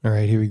All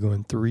right, here we go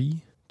in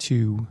 3,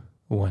 2,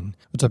 1.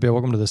 What's up, y'all?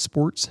 Welcome to the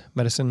Sports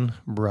Medicine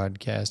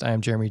Broadcast. I am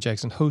Jeremy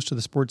Jackson, host of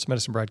the Sports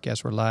Medicine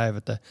Broadcast. We're live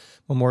at the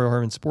Memorial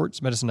Hermann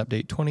Sports Medicine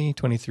Update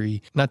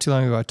 2023. Not too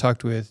long ago, I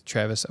talked with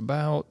Travis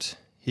about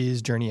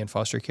his journey in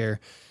foster care.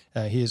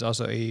 He is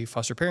also a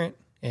foster parent,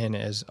 and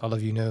as all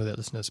of you know that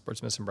listen to the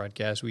Sports Medicine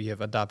Broadcast, we have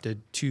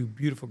adopted 2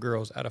 beautiful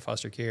girls out of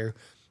foster care.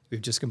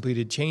 We've just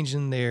completed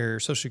changing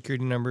their social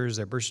security numbers,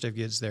 their birth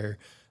certificates, their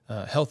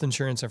health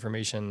insurance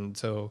information.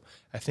 So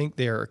I think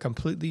they are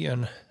completely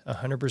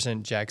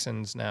 100%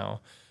 Jacksons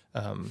now.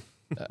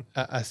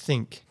 I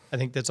think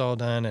that's all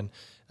done,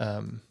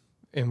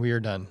 and we are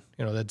done.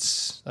 You know,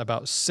 that's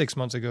about 6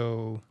 months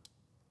ago.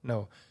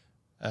 No,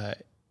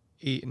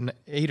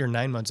 8 or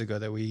 9 months ago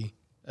that we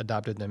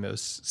adopted them. It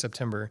was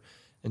September,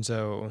 and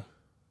so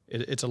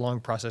it's a long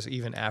process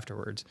even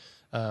afterwards.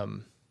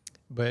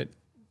 But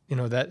you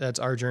know that's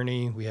our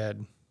journey. We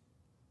had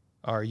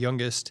our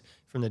youngest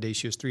from the day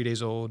she was 3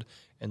 days old,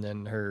 and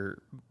then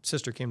her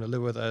sister came to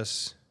live with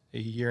us a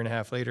year and a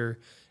half later,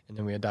 and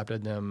then we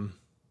adopted them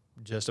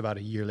just about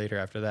a year later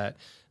after that.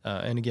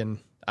 And again,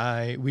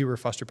 we were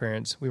foster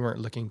parents. We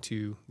weren't looking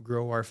to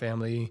grow our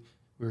family.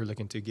 We were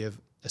looking to give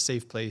a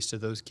safe place to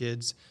those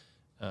kids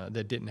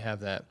that didn't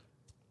have that.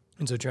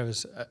 And so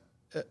Travis,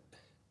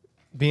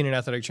 being an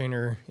athletic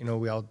trainer, you know,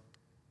 we all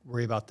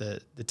worry about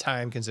the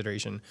time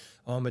consideration.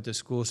 Oh, I'm at the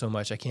school so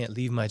much, I can't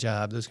leave my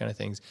job, those kind of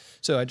things.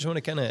 So I just want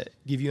to kind of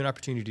give you an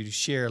opportunity to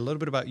share a little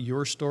bit about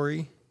your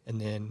story,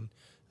 and then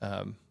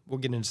we'll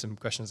get into some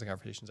questions and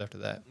conversations after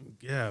that.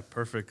 Yeah,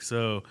 perfect.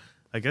 So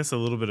I guess a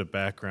little bit of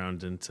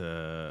background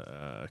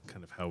into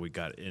kind of how we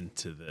got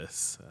into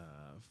this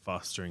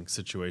fostering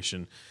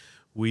situation.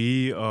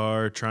 We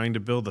are trying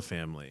to build a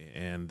family,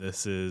 and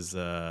this is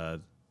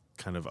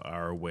kind of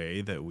our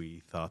way that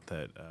we thought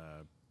that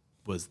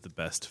was the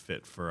best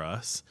fit for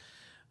us.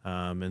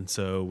 And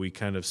so we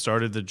kind of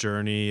started the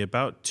journey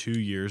about 2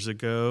 years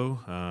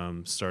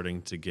ago,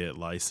 starting to get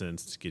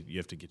licensed. You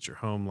have to get your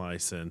home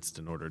licensed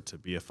in order to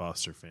be a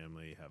foster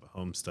family, have a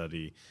home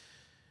study,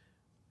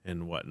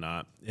 and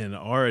whatnot. And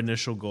our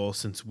initial goal,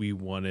 since we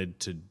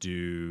wanted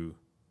to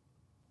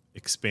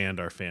expand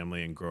our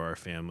family and grow our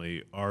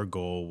family, our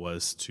goal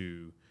was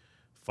to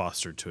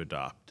foster to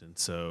adopt. And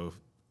so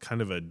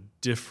kind of a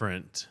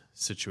different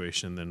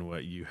situation than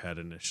what you had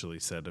initially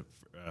said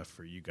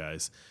for you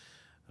guys.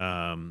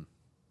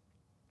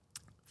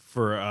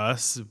 For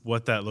us,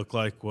 what that looked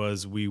like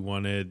was we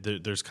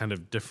wanted, there's kind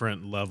of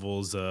different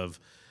levels of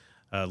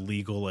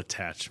legal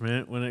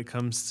attachment when it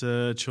comes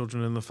to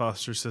children in the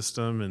foster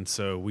system. And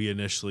so we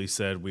initially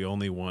said we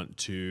only want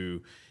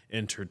to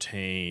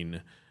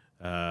entertain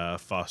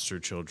foster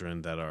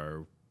children that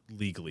are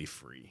legally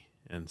free.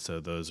 And so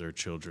those are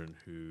children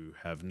who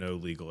have no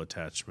legal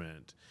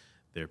attachment.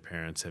 Their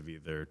parents have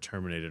either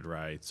terminated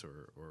rights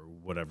or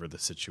whatever the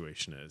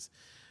situation is.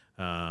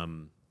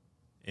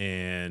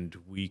 And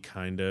we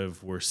kind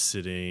of were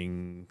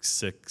sitting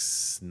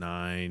 6,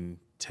 9,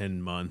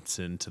 10 months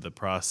into the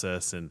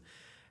process and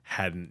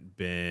hadn't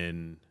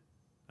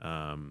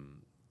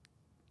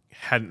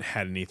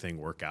had anything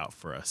work out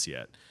for us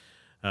yet.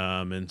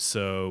 And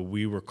so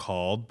we were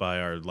called by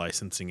our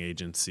licensing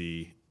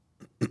agency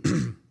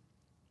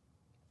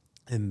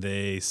and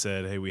they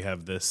said, hey, we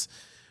have this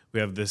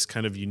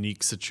kind of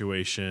unique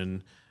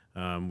situation.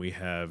 We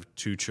have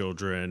 2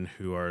 children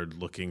who are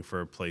looking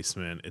for a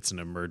placement. It's an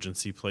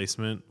emergency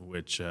placement,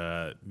 which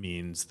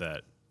means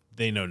that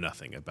they know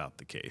nothing about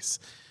the case,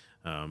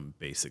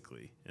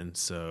 basically. And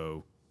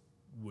so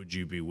would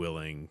you be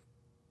willing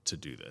to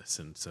do this?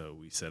 And so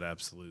we said,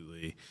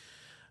 absolutely.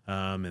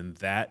 And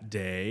that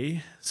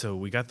day, so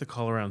we got the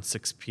call around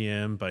 6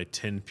 p.m. By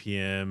 10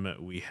 p.m.,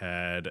 we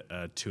had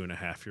a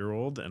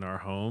 2.5-year-old in our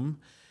home.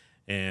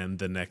 And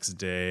the next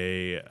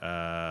day,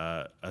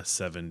 a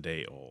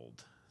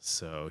 7-day-old.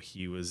 So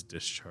he was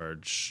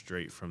discharged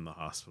straight from the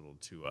hospital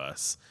to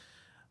us.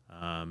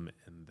 And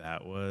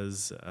that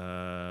was,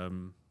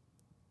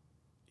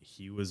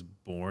 he was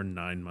born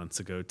 9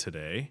 months ago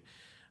today.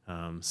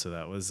 So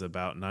that was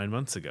about 9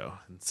 months ago.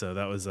 And so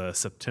that was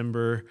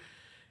September,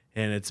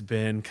 and it's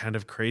been kind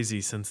of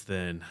crazy since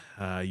then.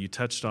 You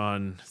touched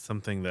on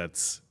something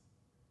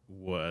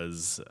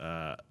was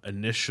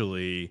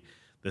initially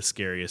the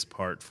scariest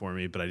part for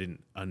me, but I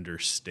didn't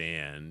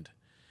understand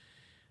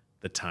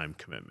the time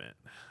commitment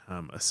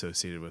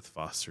associated with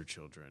foster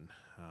children.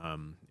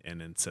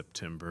 And in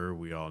September,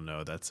 we all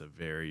know that's a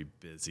very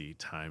busy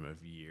time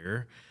of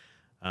year.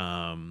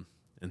 And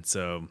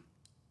so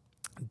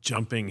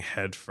jumping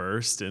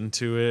headfirst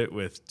into it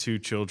with 2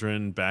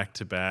 children back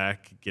to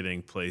back,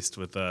 getting placed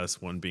with us,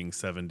 one being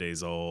 7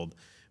 days old,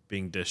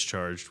 being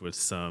discharged with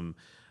some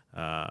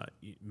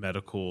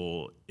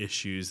medical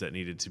issues that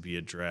needed to be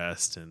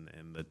addressed, and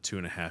the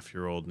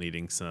 2.5-year-old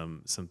needing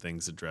some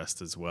things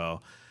addressed as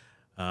well.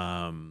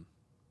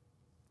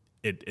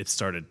 It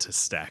started to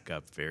stack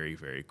up very,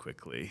 very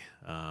quickly,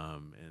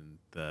 and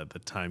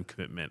the time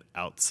commitment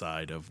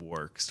outside of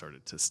work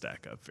started to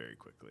stack up very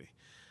quickly.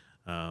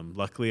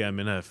 Luckily, I'm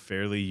in a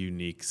fairly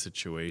unique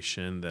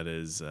situation that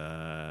is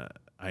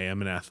I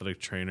am an athletic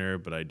trainer,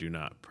 but I do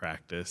not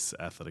practice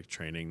athletic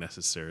training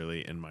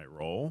necessarily in my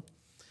role.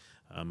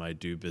 I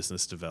do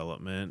business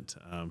development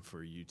for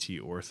UT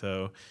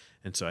Ortho,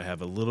 and so I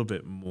have a little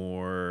bit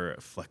more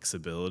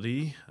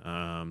flexibility,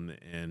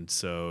 and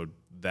so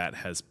that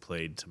has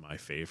played to my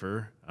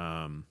favor.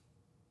 I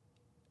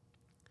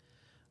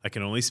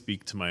can only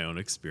speak to my own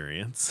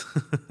experience,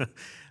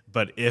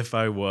 but if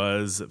I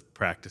was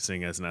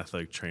practicing as an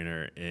athletic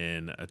trainer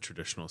in a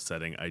traditional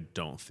setting, I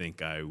don't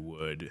think I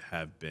would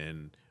have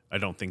been. I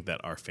don't think that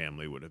our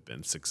family would have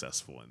been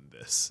successful in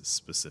this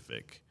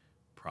specific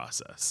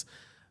process.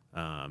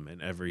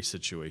 And every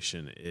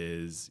situation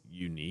is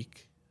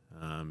unique.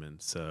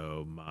 And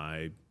so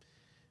my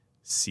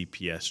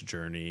CPS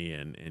journey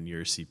and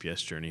your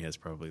CPS journey has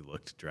probably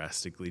looked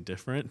drastically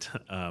different,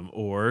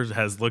 or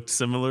has looked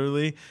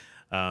similarly.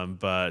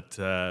 But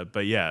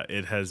yeah,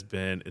 it's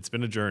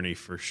been a journey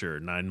for sure.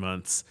 9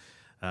 months.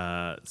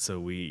 So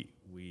we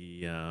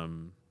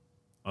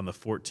on the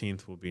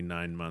 14th will be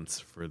 9 months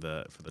for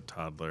the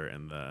toddler,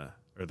 and the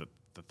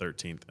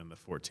 13th, and the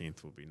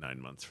 14th will be 9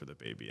 months for the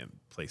baby and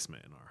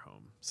placement in our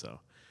home.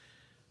 So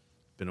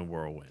been a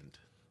whirlwind.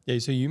 Yeah.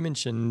 So you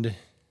mentioned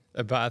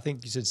about, I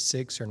think you said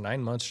 6 or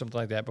 9 months, something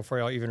like that, before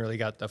y'all even really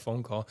got the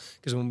phone call.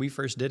 Because when we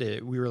first did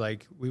it, we were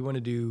like, we want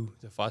to do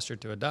the foster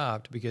to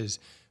adopt, because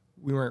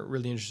we weren't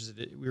really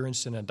interested. We were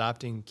interested in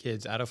adopting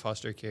kids out of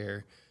foster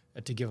care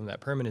to give them that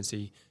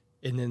permanency.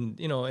 And then,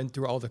 and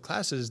through all the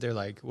classes, they're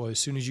like, well, as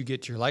soon as you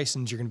get your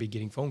license, you're going to be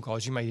getting phone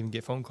calls. You might even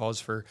get phone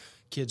calls for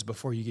kids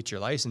before you get your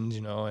license,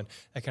 and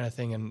that kind of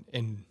thing.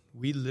 And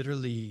we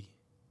literally,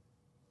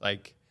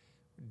 like,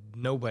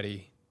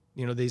 nobody,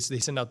 they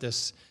send out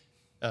this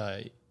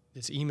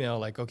email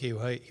like, okay,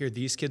 well, here,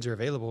 these kids are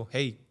available.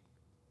 Hey,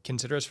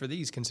 consider us for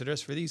these, consider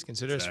us for these,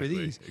 consider us for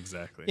these.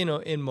 Exactly.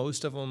 And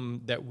most of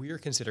them that we're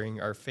considering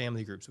are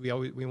family groups.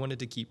 We wanted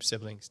to keep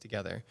siblings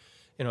together.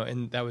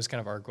 And that was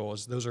kind of our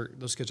goals.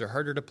 Those kids are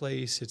harder to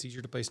place. It's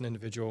easier to place an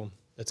individual.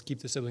 Let's keep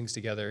the siblings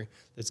together.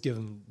 Let's give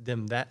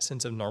them that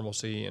sense of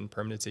normalcy and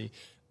permanency.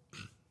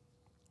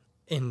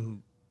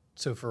 And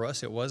so for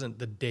us, it wasn't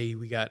the day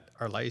we got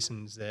our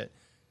license that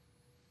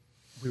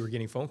we were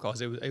getting phone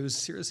calls. It was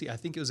seriously, I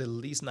think it was at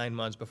least 9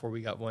 months before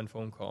we got one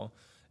phone call.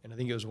 And I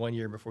think it was 1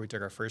 year before we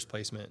took our first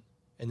placement.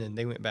 And then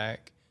they went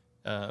back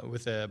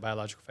with a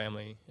biological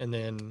family. And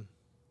then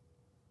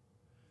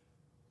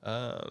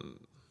I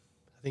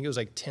think it was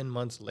like 10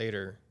 months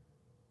later.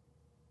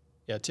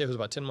 Yeah, it was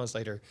about 10 months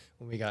later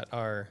when we got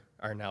our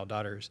now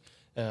daughters.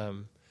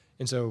 And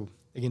so,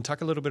 again,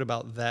 talk a little bit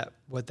about that,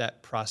 what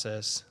that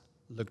process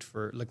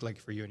looked like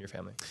for you and your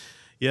family.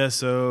 Yeah,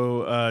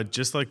 so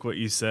just like what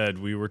you said,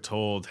 we were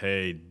told,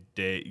 hey,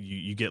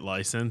 you get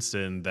licensed,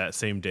 and that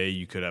same day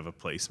you could have a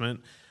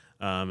placement.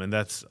 And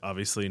that's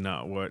obviously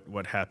not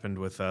what happened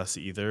with us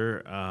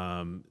either.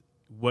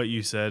 What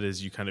you said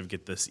is you kind of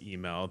get this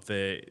email.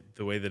 The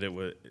way that it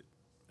was,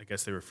 I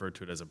guess they referred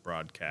to it as a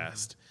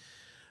broadcast.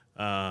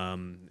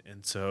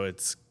 And so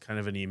it's kind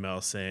of an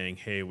email saying,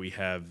 hey, we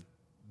have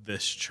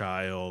this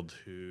child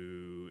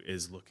who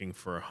is looking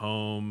for a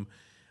home.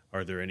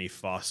 Are there any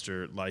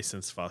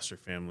licensed foster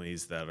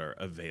families that are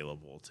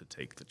available to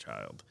take the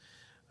child?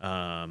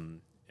 And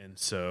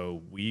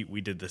so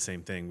we did the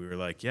same thing. We were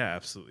like, yeah,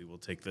 absolutely. We'll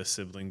take this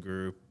sibling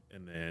group.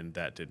 And then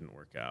that didn't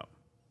work out.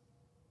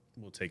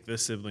 We'll take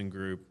this sibling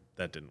group.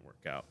 That didn't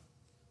work out.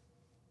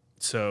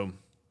 So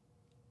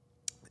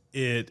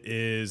it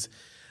is,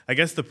 I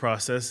guess the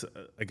process,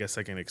 I guess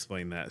I can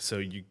explain that. So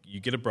you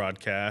get a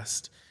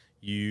broadcast.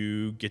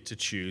 You get to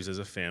choose as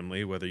a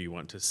family whether you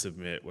want to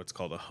submit what's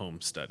called a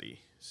home study.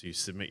 So you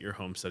submit your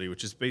home study,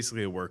 which is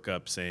basically a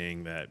workup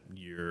saying that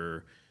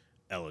you're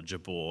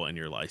eligible and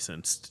you're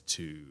licensed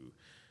to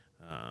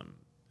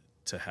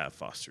have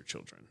foster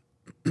children.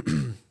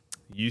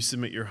 You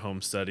submit your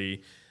home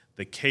study.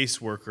 The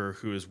caseworker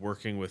who is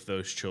working with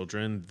those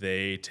children,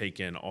 they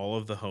take in all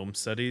of the home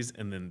studies,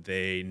 and then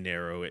they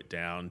narrow it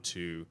down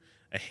to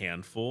a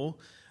handful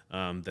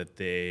that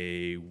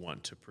they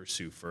want to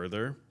pursue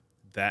further.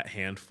 That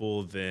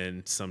handful,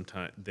 then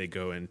sometimes they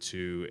go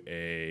into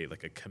a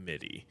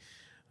committee.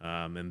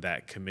 And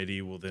that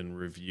committee will then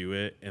review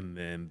it, and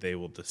then they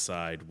will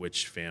decide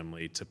which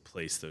family to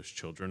place those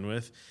children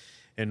with.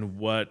 And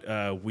what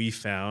we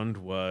found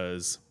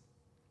was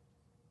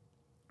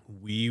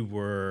we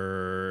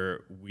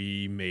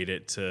made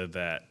it to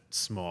that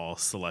small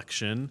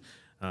selection,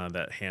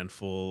 that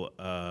handful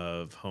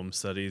of home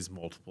studies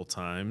multiple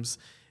times,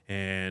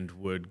 and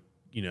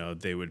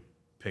they would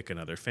pick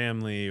another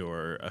family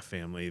or a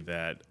family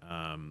that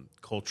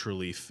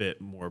culturally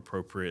fit more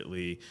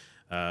appropriately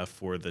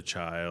for the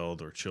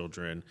child or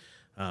children.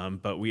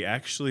 But we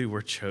actually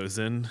were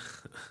chosen,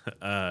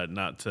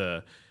 not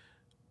to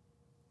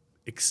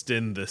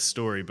extend this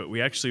story, but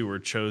we actually were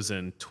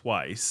chosen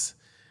twice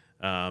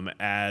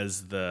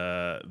as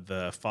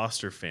the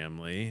foster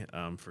family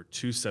for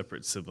two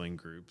separate sibling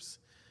groups,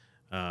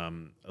 a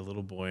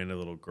little boy and a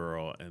little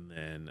girl, and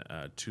then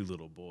two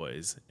little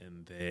boys.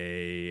 And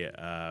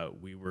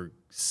we were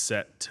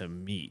set to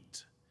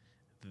meet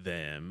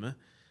them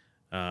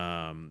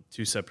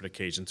two separate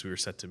occasions. We were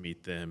set to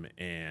meet them,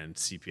 and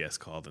CPS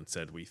called and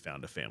said we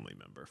found a family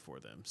member for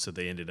them. So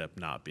they ended up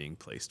not being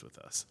placed with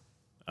us.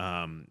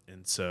 And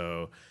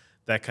so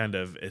that kind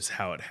of is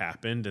how it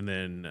happened. And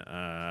then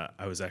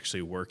I was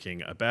actually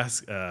working a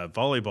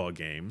volleyball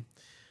game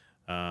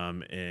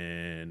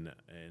in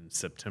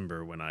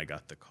September when I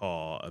got the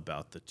call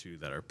about the two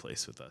that are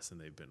placed with us,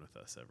 and they've been with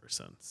us ever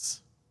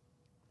since,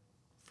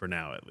 for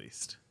now at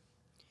least.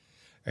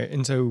 All right,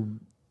 and so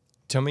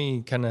tell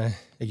me kind of,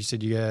 like you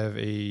said, you have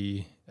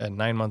a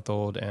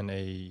 9-month-old and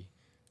a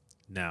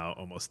Now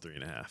almost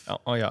 3.5.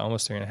 oh yeah,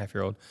 almost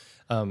 3.5-year-old.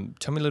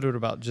 Tell me a little bit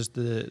about just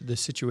the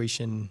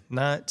situation,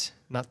 not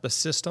the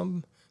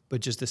system,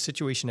 but just the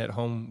situation at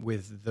home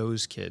with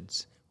those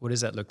kids. What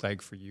does that look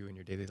like for you in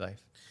your daily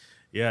life?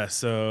 Yeah,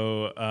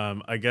 so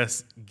I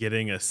guess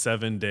getting a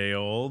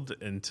 7-day-old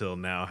until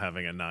now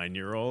having a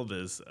 9-year-old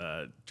is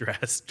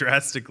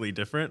drastically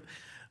different.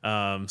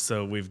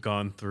 So we've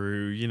gone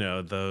through,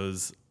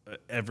 those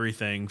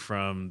everything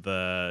from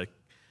the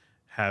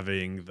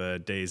having the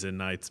days and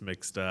nights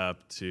mixed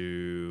up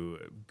to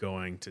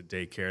going to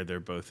daycare. They're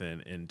both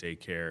in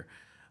daycare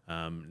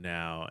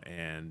now,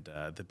 and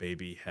the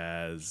baby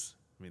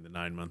the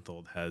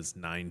 9-month-old has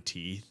 9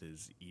 teeth,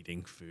 is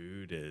eating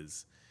food,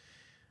 is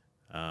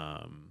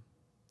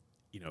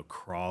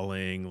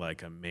crawling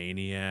like a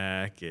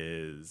maniac,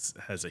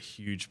 has a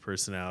huge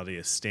personality,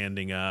 is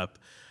standing up.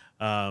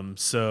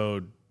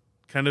 So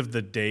kind of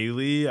the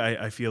daily,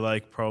 I feel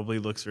like probably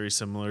looks very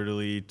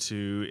similarly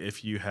to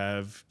if you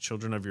have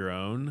children of your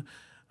own.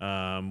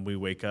 We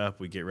wake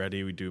up, we get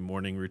ready, we do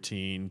morning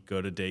routine,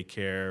 go to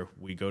daycare,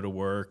 we go to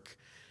work,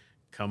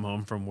 come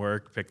home from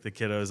work, pick the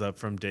kiddos up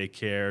from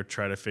daycare,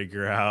 try to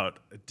figure out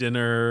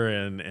dinner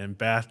and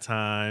bath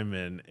time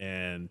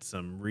and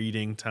some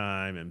reading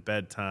time and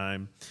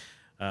bedtime,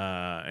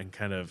 and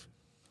kind of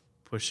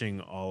pushing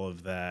all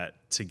of that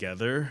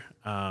together.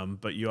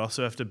 But you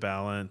also have to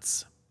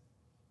balance.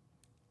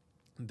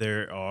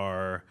 There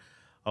are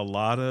a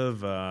lot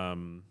of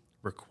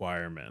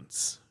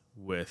requirements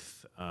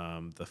with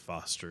the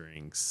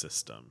fostering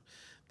system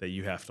that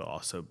you have to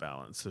also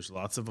balance. There's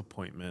lots of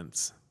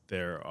appointments.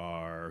 There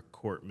are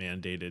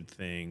court-mandated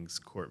things,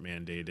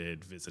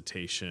 court-mandated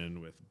visitation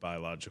with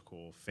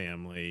biological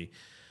family.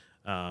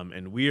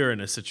 And we are in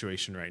a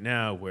situation right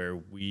now where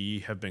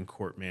we have been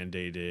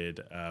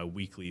court-mandated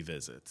weekly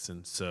visits.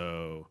 And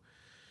so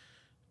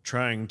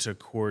trying to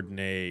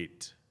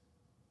coordinate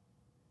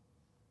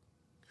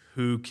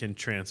who can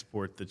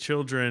transport the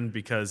children,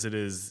 because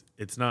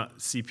it's not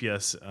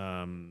CPS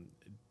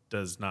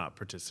does not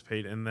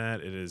participate in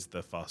that. It is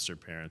the foster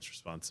parent's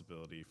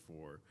responsibility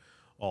for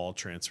all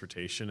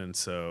transportation. And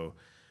so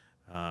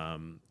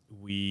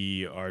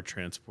we are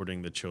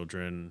transporting the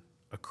children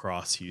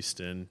across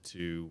Houston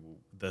to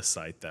the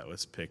site that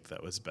was picked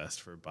that was best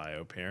for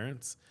bio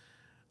parents.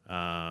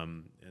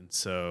 And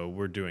so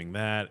we're doing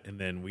that, and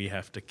then we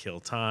have to kill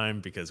time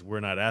because we're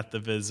not at the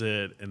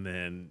visit, and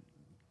then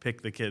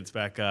pick the kids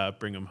back up,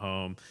 bring them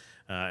home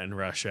in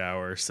rush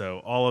hour. So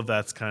all of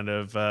that's kind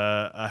of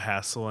a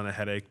hassle and a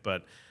headache.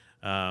 But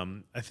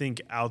I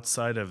think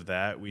outside of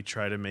that, we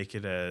try to make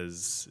it,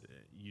 as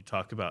you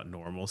talk about,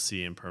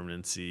 normalcy and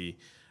permanency.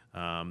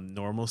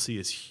 Normalcy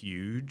is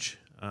huge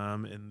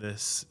in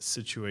this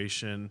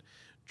situation.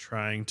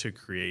 Trying to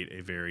create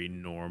a very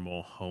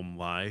normal home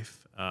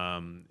life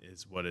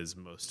is what is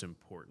most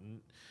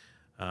important.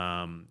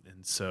 And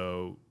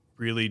so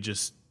really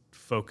just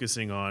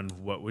focusing on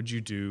what would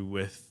you do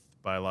with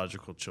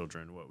biological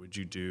children? What would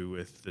you do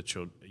with the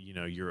children,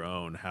 your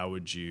own? How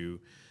would you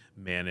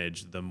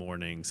manage the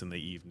mornings and the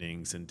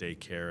evenings and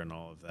daycare and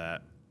all of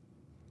that?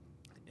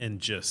 And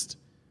just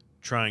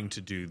trying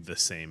to do the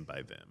same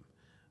by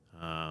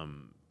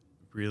them.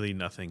 Really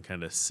nothing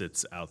kind of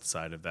sits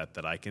outside of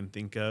that I can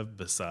think of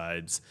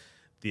besides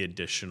the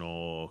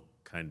additional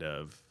kind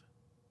of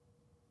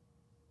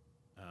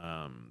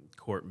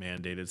court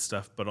mandated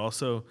stuff. But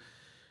also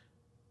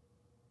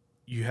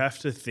you have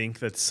to think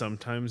that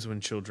sometimes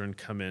when children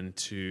come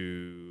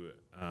into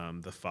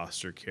the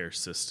foster care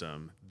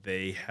system,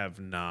 they have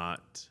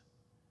not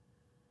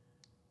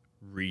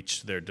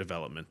reached their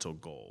developmental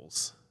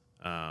goals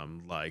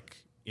like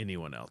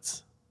anyone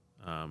else.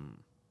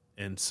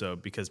 And so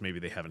because maybe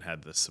they haven't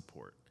had the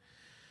support.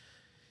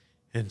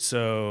 And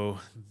so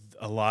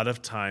a lot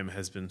of time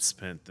has been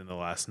spent in the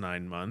last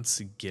 9 months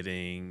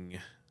getting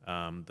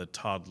the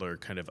toddler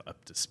kind of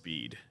up to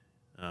speed,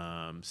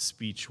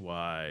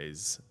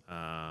 speech-wise,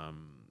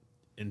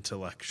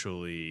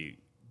 intellectually.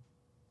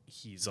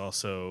 He's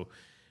also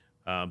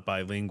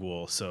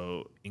bilingual,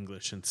 so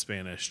English and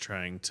Spanish,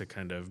 trying to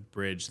kind of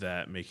bridge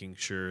that, making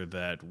sure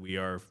that we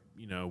are,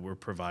 we're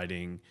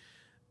providing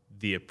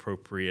the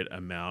appropriate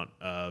amount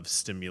of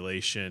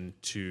stimulation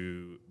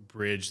to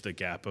bridge the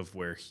gap of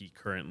where he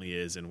currently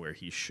is and where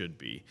he should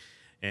be,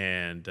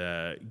 and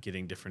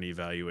getting different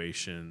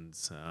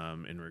evaluations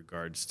in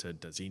regards to,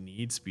 does he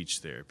need speech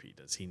therapy?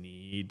 Does he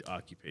need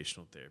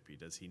occupational therapy?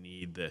 Does he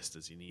need this?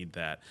 Does he need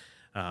that?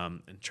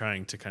 And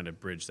trying to kind of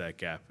bridge that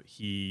gap.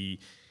 He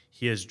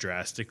he has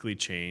drastically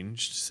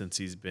changed since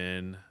he's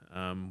been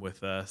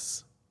with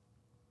us.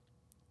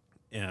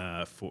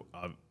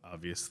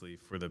 Obviously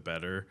for the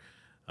better,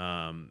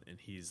 and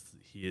he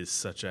is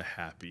such a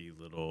happy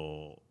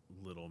little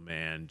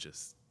man,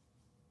 just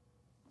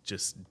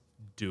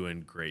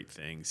doing great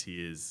things.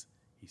 He's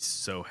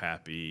so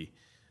happy,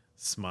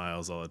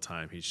 smiles all the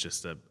time. He's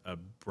just a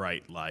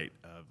bright light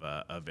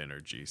of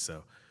energy.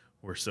 So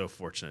we're so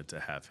fortunate to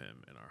have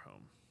him in our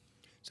home.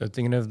 So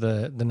thinking of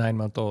the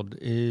 9-month-old,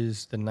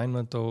 is the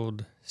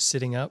 9-month-old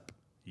sitting up?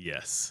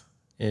 Yes.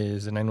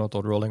 Is the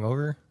 9-month-old rolling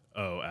over?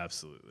 Oh,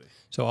 absolutely.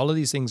 So all of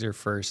these things are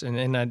first,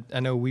 and I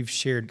know we've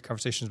shared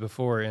conversations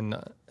before, and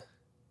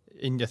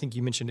I think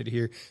you mentioned it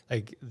here,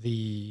 like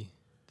the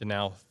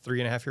now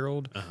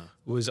 3.5-year-old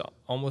was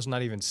almost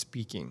not even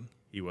speaking.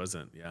 He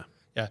wasn't, yeah.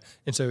 Yeah,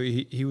 and so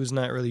he was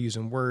not really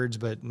using words,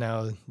 but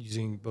now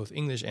using both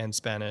English and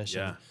Spanish.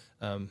 Yeah.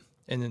 And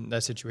in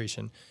that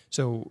situation,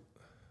 so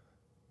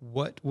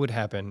what would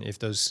happen if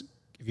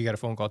you got a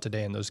phone call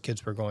today and those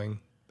kids were going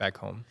back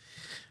home?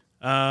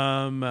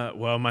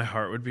 Well, my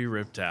heart would be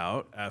ripped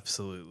out,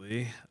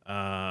 absolutely.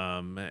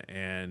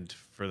 And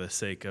for the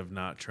sake of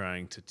not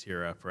trying to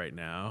tear up right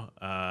now,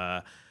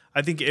 I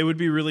think it would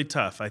be really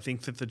tough. I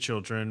think that the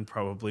children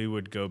probably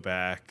would go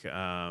back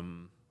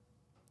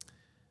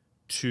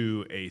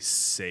to a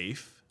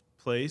safe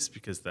place,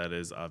 because that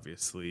is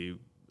obviously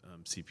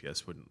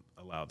CPS wouldn't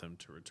allow them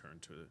to return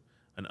to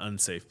an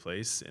unsafe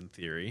place in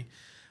theory.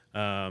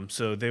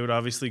 So they would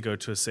obviously go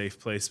to a safe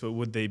place, but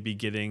would they be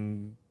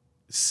getting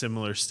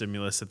similar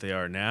stimulus that they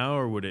are now,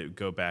 or would it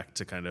go back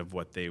to kind of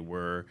what they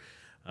were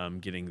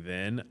getting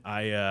then?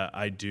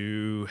 I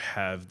do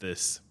have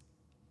this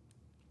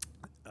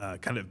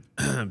kind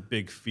of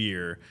big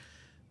fear.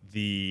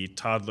 The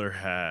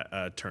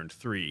toddler turned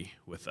 3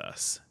 with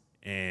us,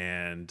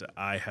 and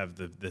I have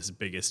this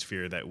biggest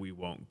fear that we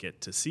won't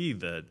get to see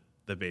the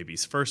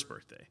baby's first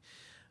birthday.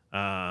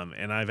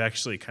 And I've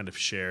actually kind of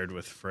shared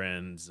with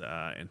friends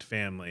and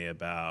family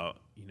about,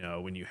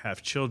 when you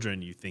have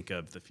children, you think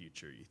of the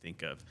future. You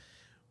think of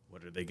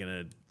what are they going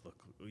to look,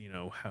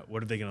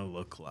 what are they going to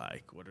look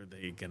like? What are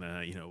they going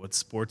to, what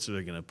sports are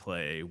they going to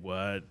play?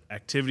 What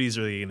activities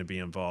are they going to be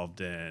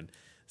involved in?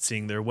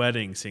 Seeing their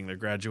wedding, seeing their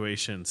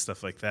graduation,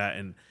 stuff like that.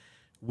 And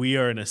we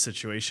are in a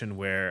situation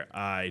where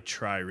I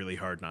try really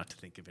hard not to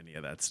think of any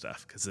of that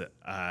stuff, because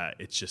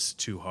it's just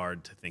too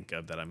hard to think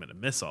of that I'm going to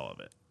miss all of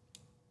it.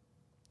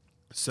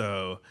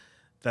 So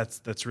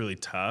that's really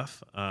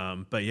tough.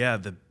 But yeah,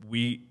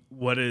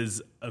 what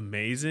is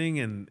amazing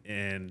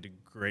and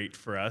great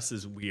for us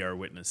is we are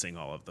witnessing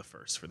all of the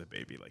first for the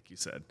baby, like you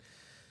said.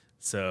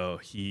 So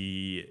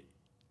he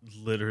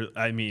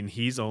literally,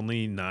 he's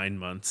only 9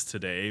 months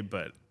today,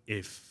 but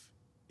if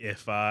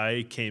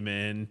I came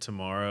in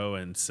tomorrow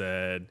and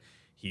said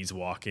he's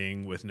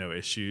walking with no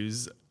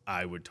issues,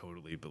 I would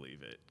totally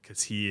believe it,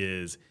 because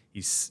he's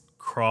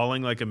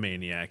crawling like a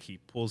maniac. He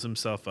pulls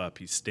himself up.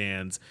 He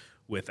stands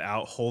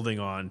without holding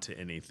on to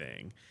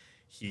anything.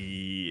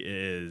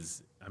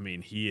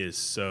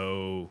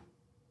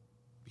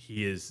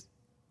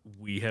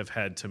 We have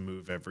had to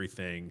move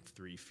everything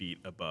 3 feet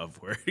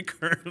above where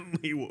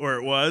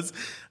it was,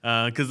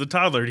 because the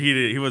toddler,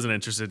 he wasn't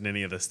interested in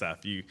any of this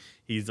stuff.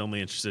 He's only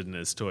interested in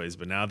his toys,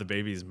 but now the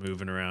baby's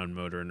moving around,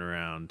 motoring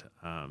around,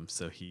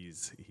 so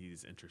he's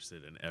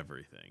interested in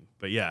everything.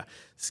 But yeah,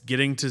 it's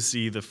getting to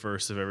see the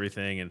first of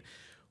everything. And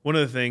one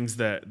of the things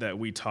that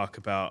we talk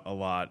about a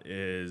lot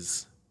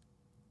is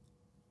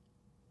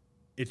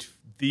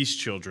these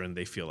children,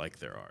 they feel like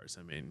they're ours.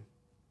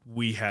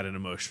 We had an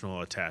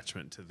emotional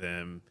attachment to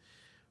them.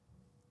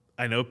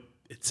 I know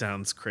it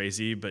sounds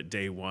crazy, but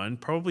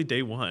probably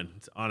day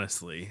one,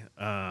 honestly.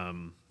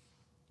 And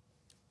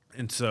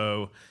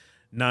so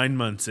 9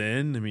 months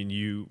in,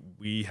 the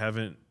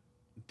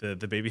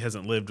baby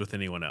hasn't lived with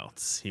anyone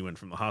else. He went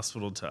from the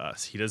hospital to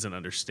us. He doesn't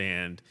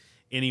understand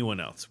anyone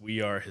else. We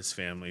are his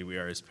family. We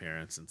are his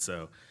parents. And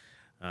so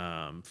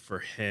for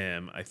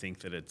him, I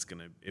think that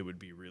it would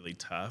be really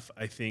tough.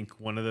 I think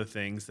one of the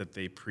things that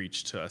they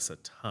preach to us a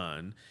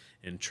ton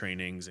in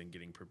trainings and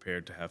getting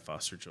prepared to have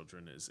foster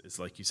children is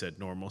like you said,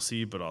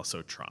 normalcy, but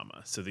also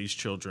trauma. So these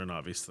children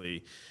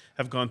obviously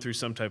have gone through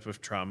some type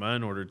of trauma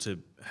in order to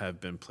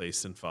have been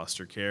placed in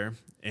foster care.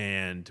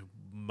 And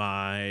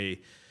my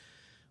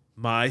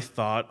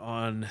thought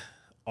on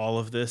all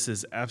of this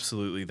is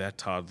absolutely that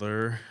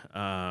toddler.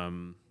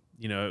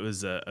 It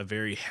was a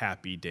very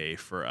happy day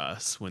for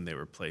us when they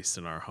were placed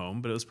in our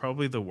home, but it was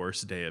probably the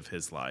worst day of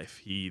his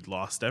life. He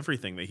lost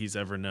everything that he's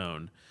ever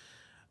known.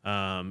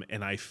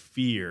 And I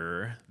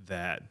fear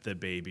that the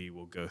baby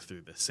will go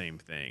through the same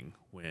thing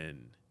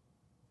when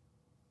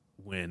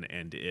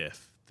and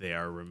if they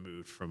are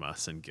removed from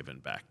us and given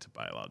back to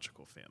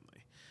biological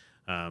family.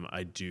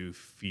 I do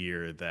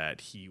fear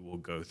that he will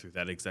go through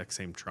that exact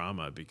same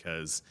trauma,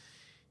 because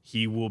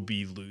he will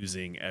be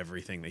losing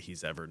everything that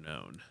he's ever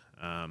known.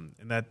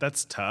 And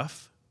that's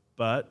tough,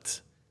 but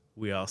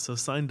we also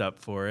signed up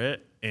for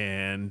it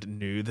and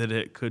knew that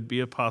it could be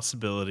a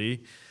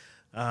possibility.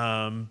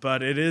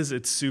 But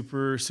it's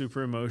super,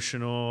 super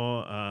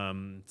emotional.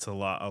 It's a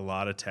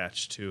lot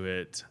attached to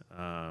it.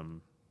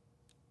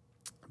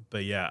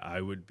 But yeah,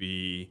 I would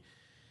be,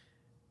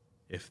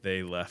 if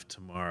they left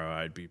tomorrow,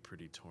 I'd be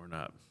pretty torn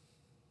up.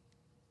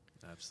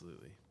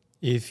 Absolutely.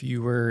 If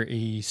you were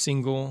a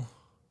single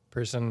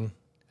person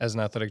as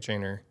an athletic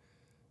trainer,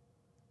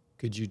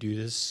 could you do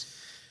this?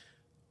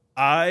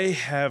 I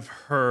have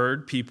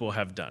heard people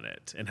have done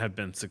it and have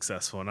been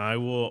successful, and I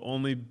will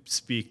only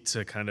speak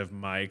to kind of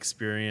my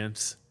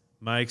experience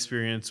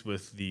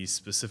with the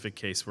specific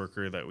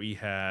caseworker that we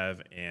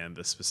have and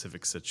the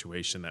specific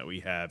situation that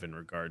we have in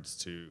regards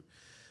to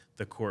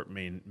the court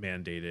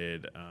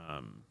mandated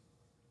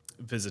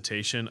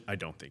visitation. I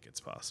don't think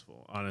it's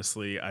possible.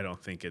 Honestly, I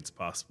don't think it's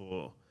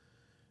possible.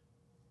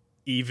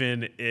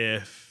 Even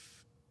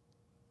if,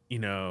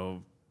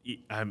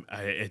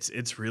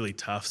 it's really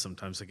tough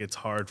sometimes. Like, it's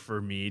hard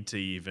for me to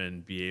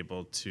even be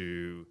able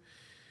to,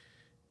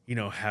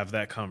 have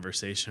that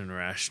conversation and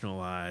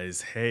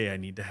rationalize, hey, I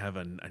need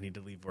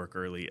to leave work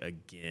early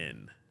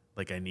again.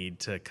 Like, I need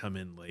to come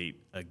in late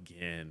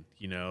again,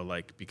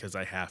 because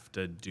I have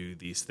to do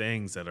these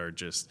things that are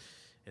just,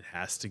 it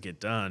has to get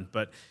done.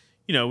 But,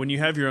 when you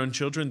have your own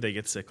children, they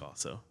get sick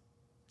also.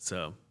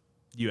 So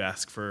you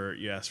ask for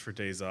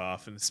days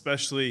off, and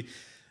especially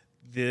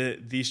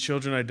these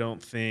children, I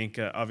don't think,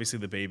 obviously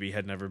the baby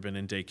had never been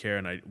in daycare,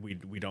 and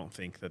we don't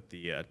think that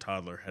the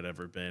toddler had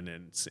ever been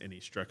in any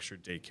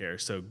structured daycare.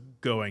 So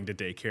going to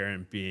daycare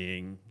and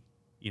being,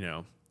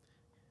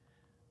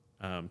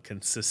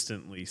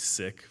 consistently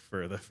sick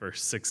for the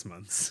first 6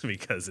 months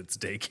because it's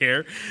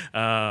daycare,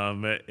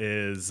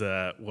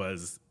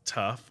 was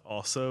tough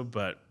also.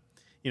 But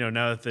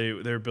now that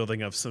they're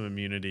building up some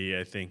immunity,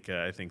 I think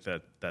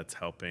that that's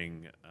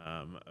helping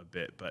a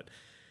bit. But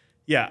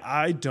yeah,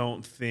 I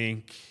don't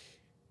think,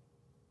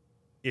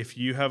 if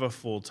you have a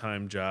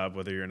full-time job,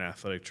 whether you're an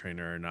athletic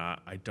trainer or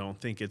not, I don't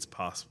think it's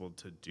possible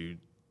to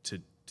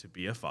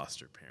be a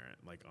foster parent.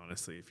 Like,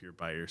 honestly, if you're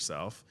by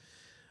yourself,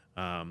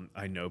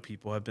 I know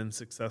people have been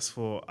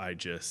successful.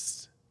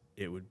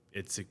 It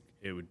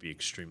would be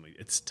extremely,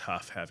 it's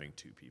tough having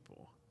two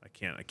people. I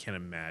can't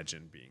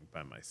imagine being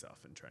by myself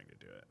and trying to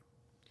do it.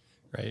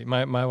 Right.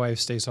 My wife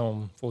stays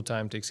home full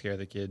time, takes care of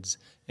the kids,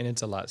 and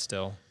it's a lot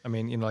still. I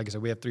mean, like I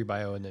said, we have 3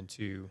 bio and then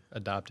 2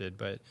 adopted,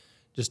 but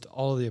just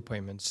all of the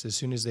appointments, as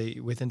soon as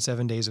within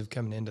 7 days of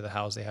coming into the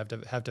house, they have to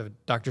have a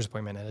doctor's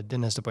appointment and a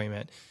dentist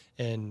appointment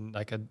and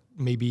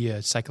maybe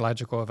a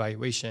psychological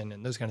evaluation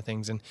and those kind of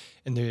things. And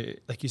there,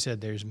 like you said,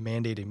 there's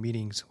mandated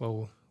meetings.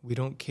 Well, we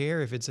don't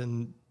care if it's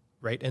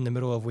right in the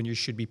middle of when you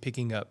should be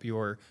picking up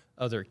your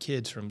other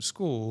kids from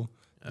school.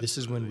 Absolutely. This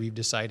is when we've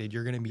decided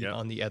you're going to be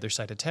on the other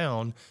side of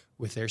town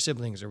with their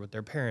siblings or with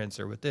their parents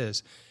or with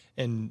this.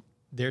 And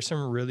there's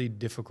some really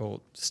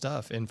difficult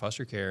stuff in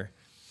foster care.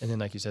 And then,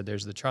 like you said,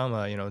 there's the trauma,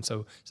 and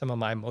so some of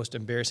my most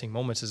embarrassing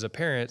moments as a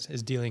parent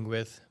is dealing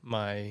with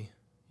my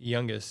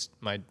youngest,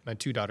 my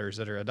 2 daughters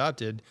that are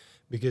adopted,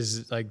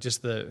 because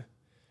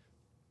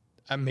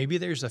maybe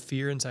there's a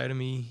fear inside of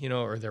me,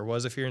 or there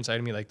was a fear inside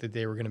of me, like that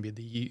they were going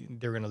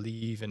to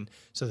leave. And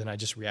so then I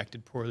just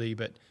reacted poorly,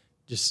 but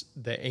just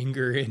the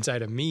anger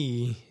inside of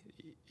me,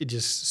 it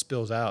just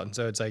spills out. And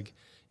so it's like,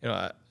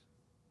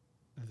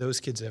 those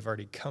kids have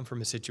already come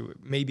from a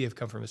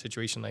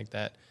situation like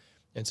that.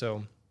 And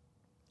so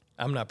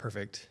I'm not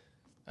perfect.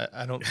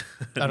 I don't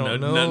know.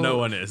 No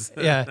one is.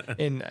 Yeah.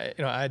 And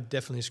I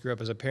definitely screw up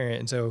as a parent.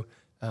 And so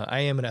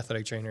I am an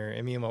athletic trainer,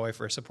 and me and my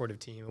wife are a supportive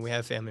team, and we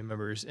have family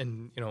members.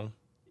 And,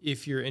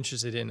 if you're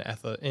interested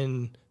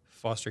in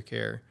foster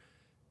care,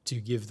 to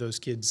give those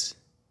kids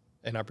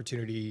an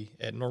opportunity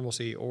at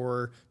normalcy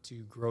or to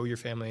grow your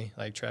family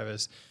like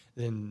Travis,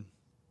 then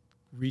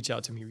reach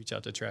out to me, reach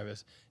out to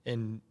Travis,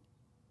 and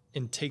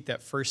take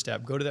that first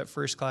step. Go to that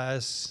first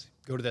class,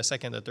 go to that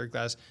second, that third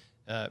class,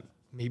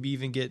 maybe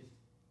even get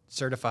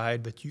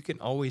certified, but you can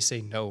always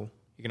say no.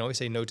 You can always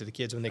say no to the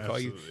kids when they call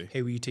you.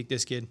 Hey, will you take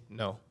this kid?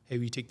 No. Hey,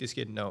 will you take this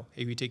kid? No.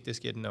 Hey, will you take this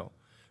kid? No.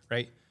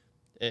 Right?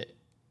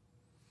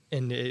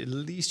 And at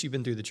least you've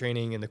been through the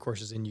training and the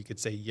courses, and you could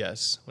say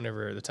yes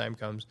whenever the time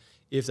comes,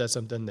 if that's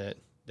something that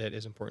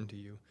is important to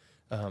you.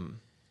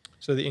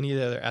 So any of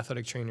the other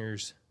athletic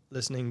trainers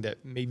listening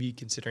that may be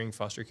considering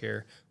foster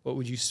care, what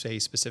would you say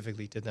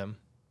specifically to them?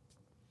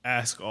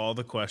 Ask all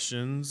the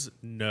questions.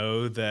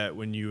 Know that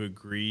when you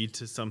agree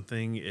to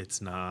something,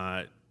 it's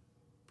not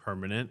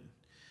permanent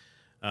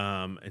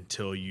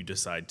until you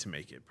decide to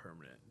make it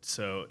permanent.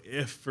 So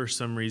if for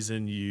some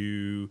reason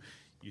you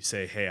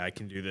say, hey, I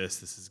can do this,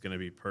 this is going to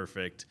be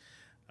perfect,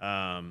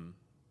 and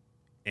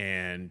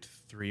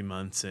 3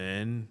 months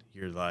in,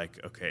 you're like,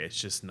 okay, it's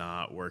just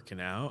not working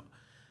out.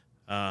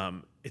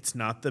 It's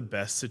not the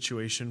best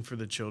situation for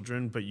the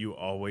children, but you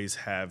always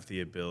have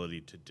the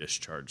ability to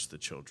discharge the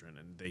children,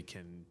 and they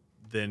can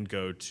then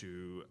go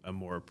to a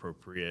more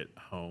appropriate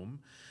home.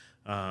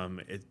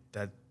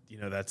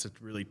 That's a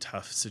really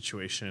tough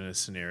situation and a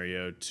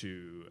scenario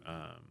to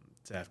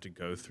have to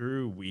go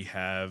through. We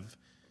have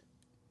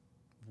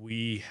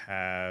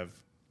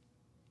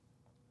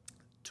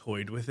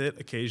toyed with it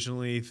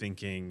occasionally,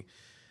 thinking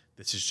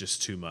this is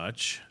just too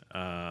much.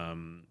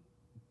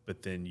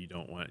 But then you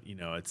don't want,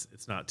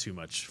 it's not too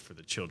much for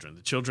the children.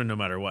 The children, no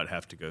matter what,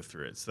 have to go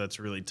through it. So that's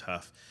really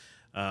tough.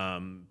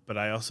 But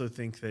I also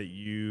think that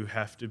you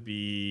have to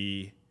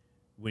be,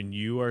 when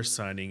you are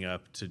signing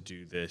up to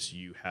do this,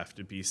 you have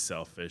to be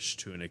selfish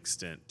to an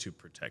extent to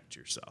protect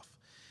yourself.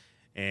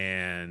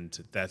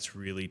 And that's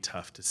really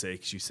tough to say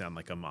because you sound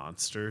like a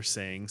monster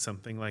saying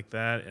something like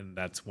that. And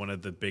that's one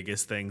of the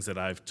biggest things that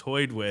I've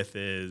toyed with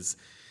is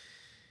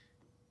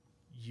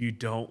you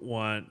don't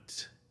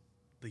want,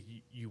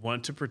 you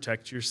want to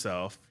protect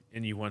yourself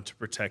and you want to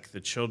protect the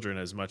children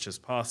as much as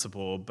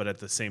possible. But at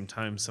the same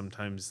time,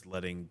 sometimes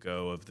letting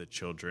go of the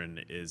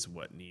children is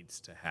what needs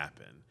to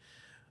happen.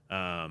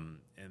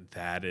 And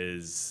that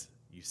is,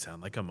 you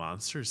sound like a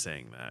monster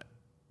saying that.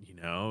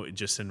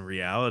 Just in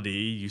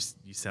reality,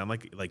 you sound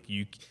like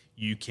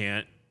you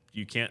can't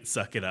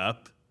suck it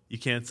up. You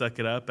can't suck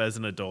it up as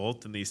an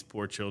adult, and these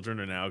poor children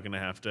are now going to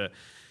have to,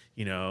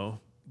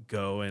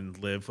 go and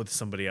live with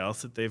somebody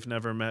else that they've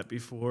never met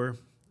before.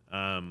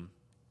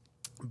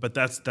 But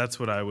that's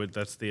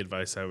the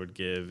advice I would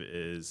give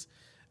is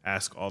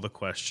ask all the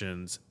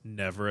questions.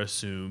 Never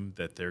assume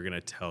that they're going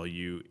to tell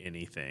you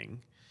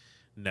anything.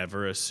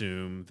 Never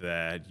assume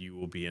that you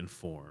will be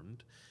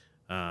informed.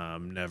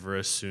 Never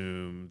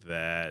assume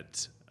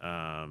that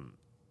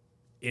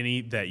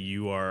that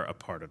you are a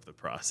part of the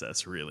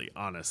process, really,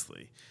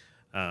 honestly.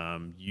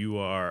 You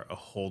are a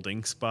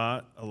holding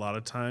spot a lot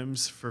of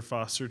times for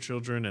foster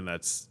children, and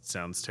that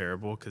sounds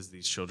terrible because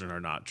these children are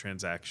not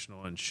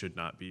transactional and should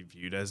not be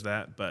viewed as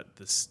that. But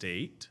the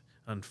state,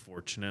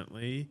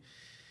 unfortunately,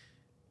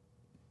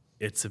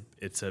 it's a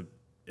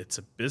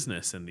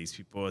business, and these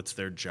people, it's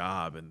their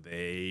job, and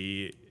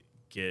they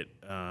get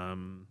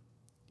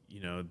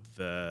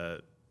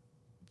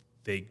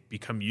they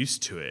become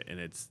used to it,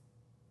 and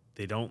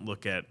they don't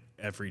look at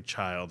every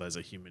child as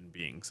a human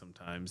being.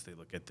 Sometimes they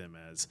look at them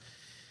as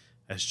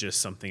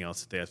just something else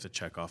that they have to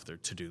check off their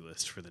to-do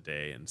list for the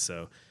day. And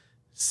so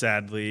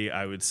sadly,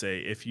 I would say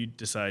if you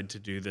decide to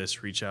do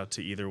this, reach out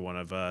to either one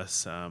of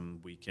us.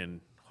 We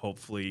can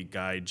hopefully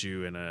guide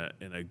you in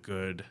a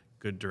good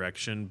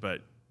direction,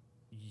 but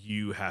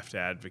you have to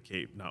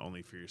advocate not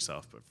only for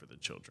yourself but for the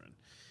children.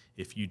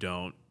 If you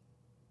don't,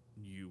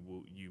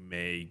 you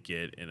may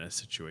get in a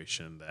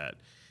situation that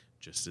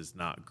just is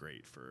not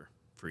great for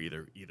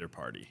either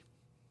party.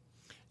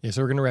 Yeah,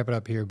 so we're going to wrap it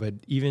up here, but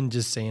even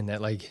just saying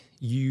that, like,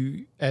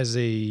 you as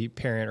a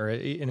parent,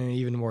 and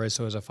even more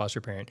so as a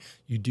foster parent,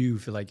 you do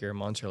feel like you're a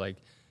monster. Like,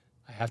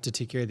 I have to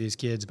take care of these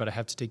kids, but I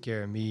have to take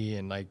care of me.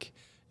 And, like,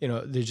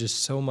 there's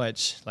just so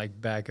much, like,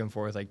 back and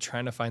forth, like,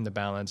 trying to find the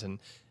balance. And,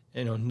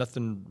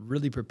 nothing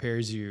really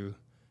prepares you.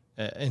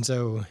 And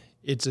so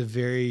it's a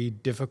very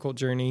difficult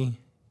journey.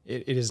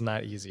 It is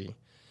not easy.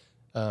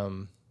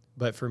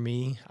 But for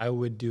me, I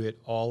would do it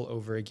all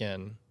over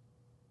again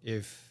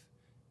if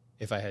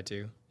I had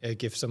to.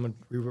 Like, if someone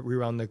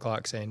rewound the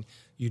clock saying,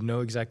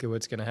 exactly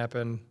what's going to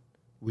happen,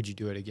 would you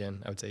do it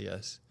again? I would say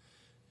yes.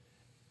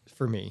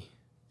 For me.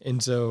 And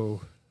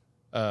so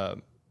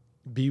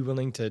be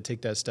willing to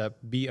take that step,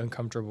 be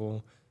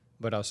uncomfortable,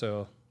 but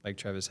also, like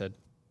Travis said,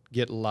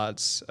 get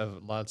lots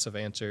of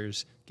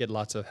answers, get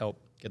lots of help,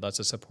 get lots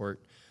of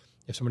support.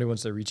 If somebody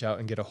wants to reach out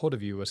and get a hold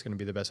of you, what's going to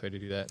be the best way to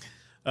do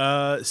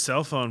that?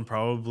 Cell phone,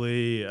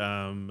 probably.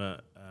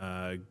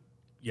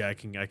 I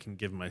can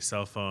give my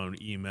cell phone,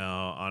 email.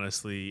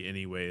 Honestly,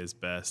 any way is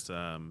best.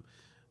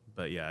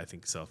 But yeah, I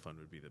think cell phone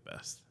would be the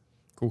best.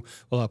 Cool.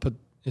 Well,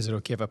 is it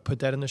okay if I put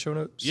that in the show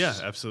notes? Yeah,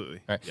 absolutely.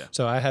 All right. Yeah.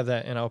 So I have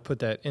that, and I'll put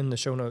that in the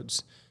show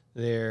notes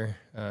there.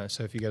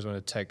 So if you guys want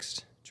to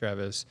text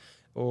Travis,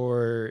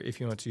 or if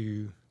you want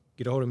to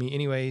get a hold of me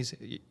anyways,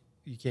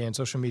 you can.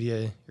 Social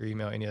media, your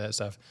email, any of that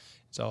stuff.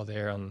 It's all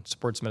there on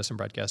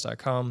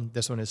sportsmedicinebroadcast.com.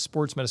 This one is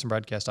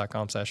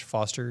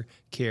sportsmedicinebroadcast.com/foster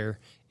care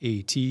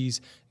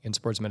ATs and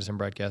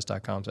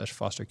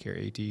sportsmedicinebroadcast.com/foster care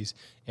ATs.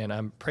 And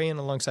I'm praying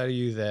alongside of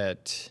you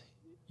that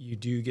you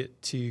do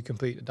get to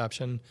complete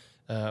adoption.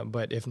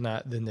 But if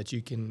not, then that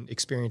you can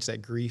experience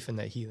that grief and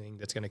that healing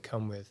that's going to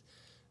come with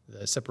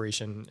the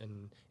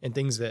separation and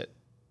things that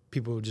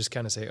people just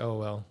kind of say, oh,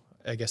 well,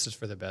 I guess it's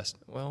for the best.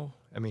 Well,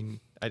 I mean,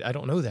 I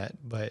don't know that,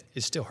 but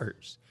it still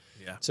hurts.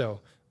 Yeah.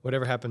 So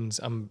whatever happens,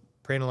 I'm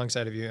praying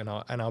alongside of you, and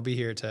I'll be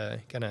here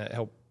to kind of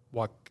help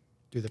walk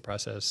through the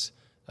process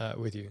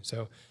with you.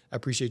 So I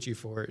appreciate you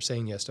for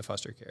saying yes to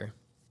foster care.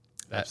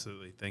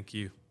 Absolutely. Thank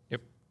you.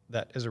 Yep.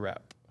 That is a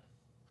wrap.